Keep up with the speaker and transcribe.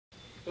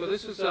So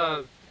this is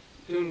a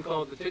tune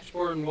called the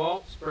Tichborne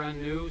Waltz,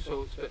 brand new,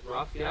 so it's a bit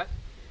rough yet.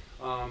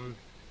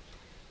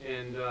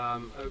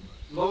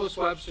 Lois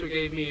Webster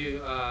gave me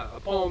a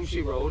poem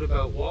she wrote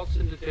about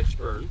waltzing to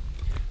Tichborne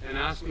and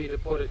asked me to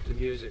put it to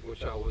music,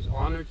 which I was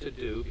honored to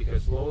do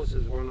because Lois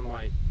is one of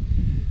my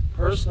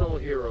personal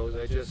heroes.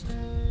 I just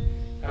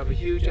have a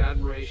huge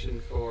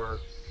admiration for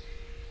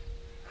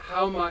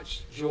how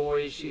much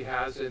joy she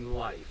has in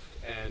life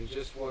and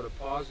just what a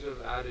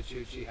positive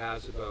attitude she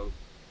has about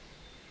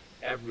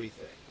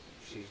everything.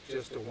 She's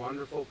just a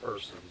wonderful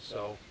person.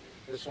 So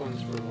this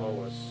one's for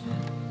Lois.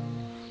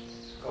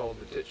 It's called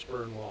the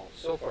Tichborne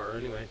Waltz. So far,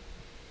 anyway.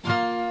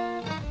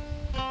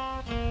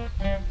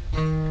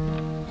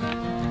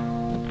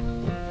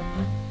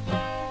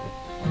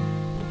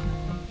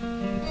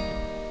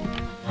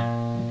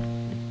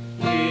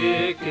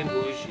 Kicking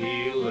bush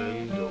heel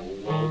and a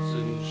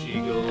waltzing she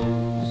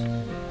goes.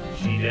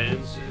 She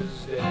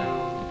dances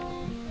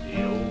down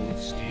the old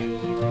steel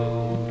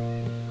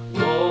road,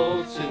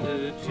 waltzing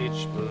to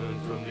Tichborne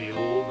from the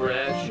old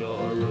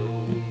Bradshaw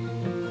road.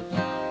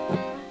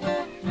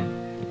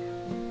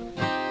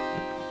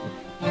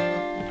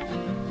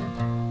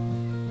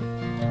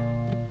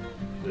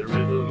 The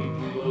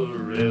rhythm of a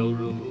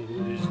railroad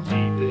is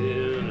deep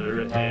in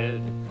her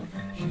head.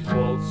 She's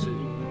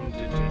waltzing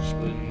to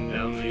Tichborne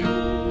down the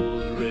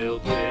old rail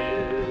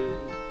bed.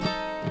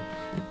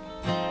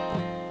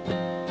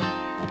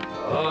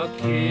 A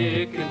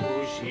kicking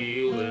bush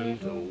heel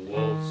and a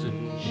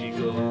waltzing she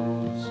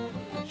goes.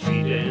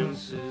 She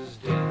dances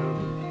down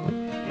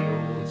the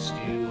old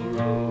steel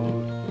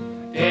road,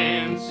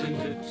 dancing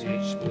to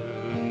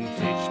Tichborne,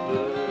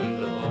 Tichborne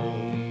to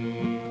home.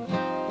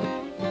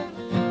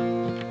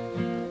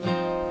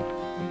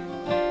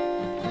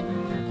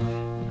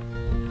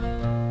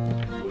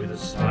 With a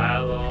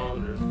smile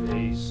on her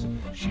face,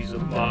 she's a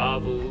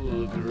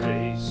marvel of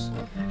grace.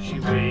 She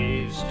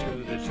waves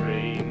to the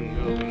train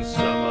going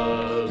some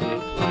other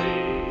place.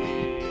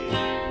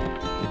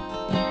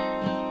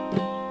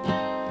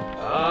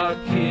 A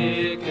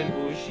kicking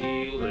bush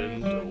heel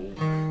and toe,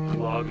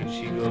 clogging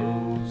she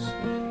goes.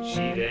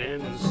 She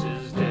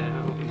dances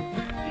down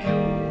the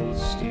old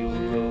steel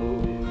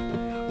road,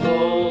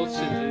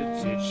 waltzing to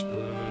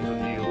Tichborne from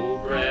the old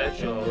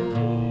Bradshaw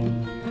road.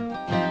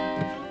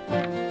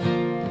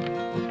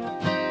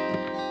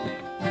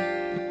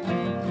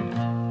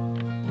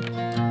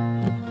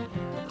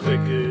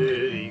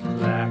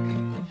 Clickety-clack,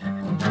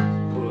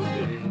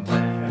 working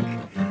back,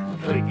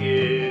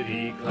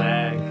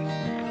 clickety-clack,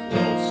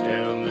 waltz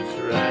down the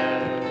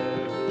track.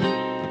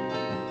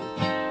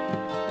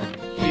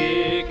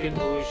 Kicking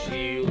bush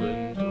heel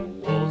and a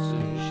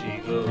waltzing she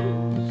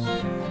goes.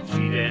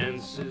 She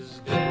dances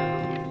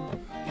down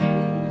the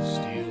old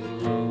steel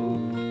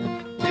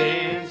road,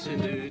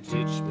 dancing to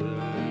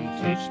Tichborne,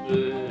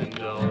 Tichborne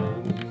to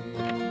home.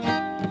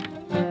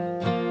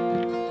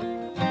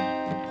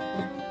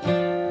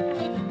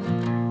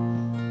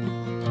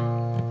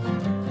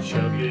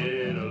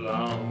 Chugging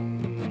along,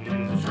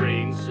 the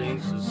train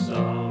sings a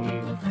song,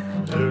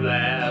 her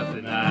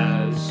laughing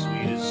eyes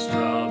sweet as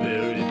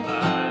strawberry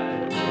pie.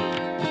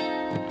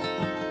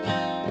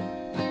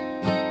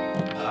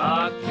 A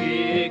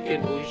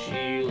kicking bush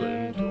heel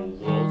and a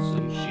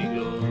waltzing she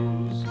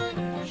goes.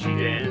 She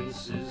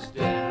dances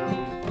down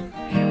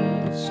the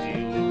old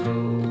steel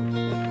road,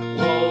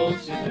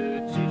 waltzing to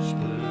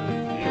Tichborne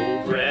from the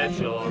old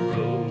Bradshaw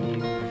road.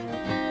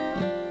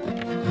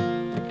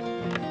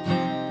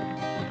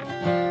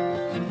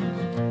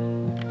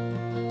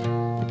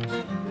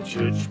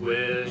 Church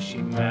where she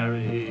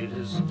married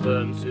is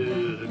burned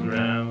to the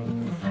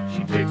ground.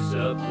 She picks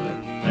up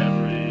her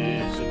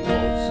memories and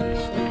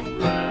waltzes them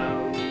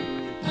round.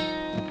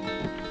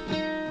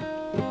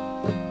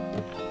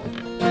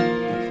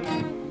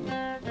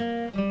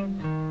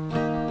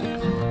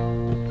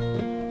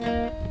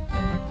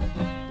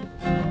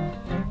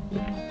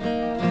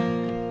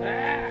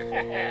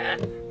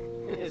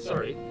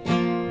 Sorry.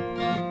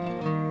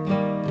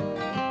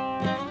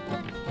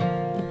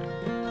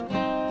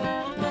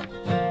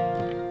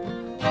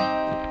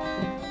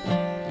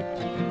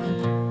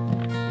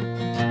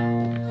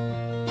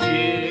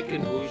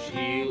 Kicking bush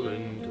heel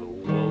and a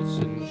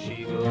waltzing she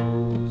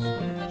goes.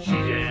 She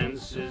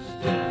dances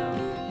down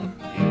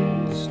the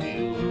old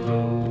steel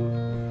road,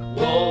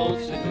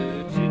 waltzing to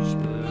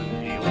Tichborne,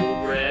 the old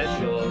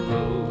Bradshaw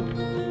road,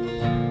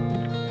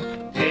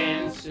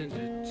 dancing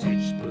to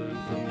Tichborne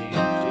from the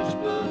old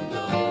Tichborne to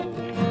home.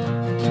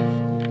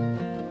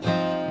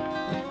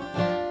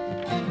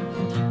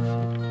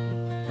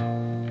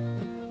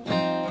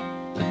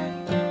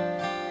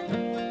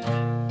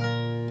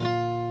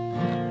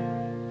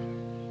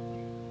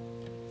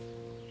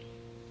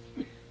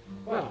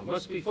 Wow,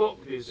 must be folk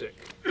music.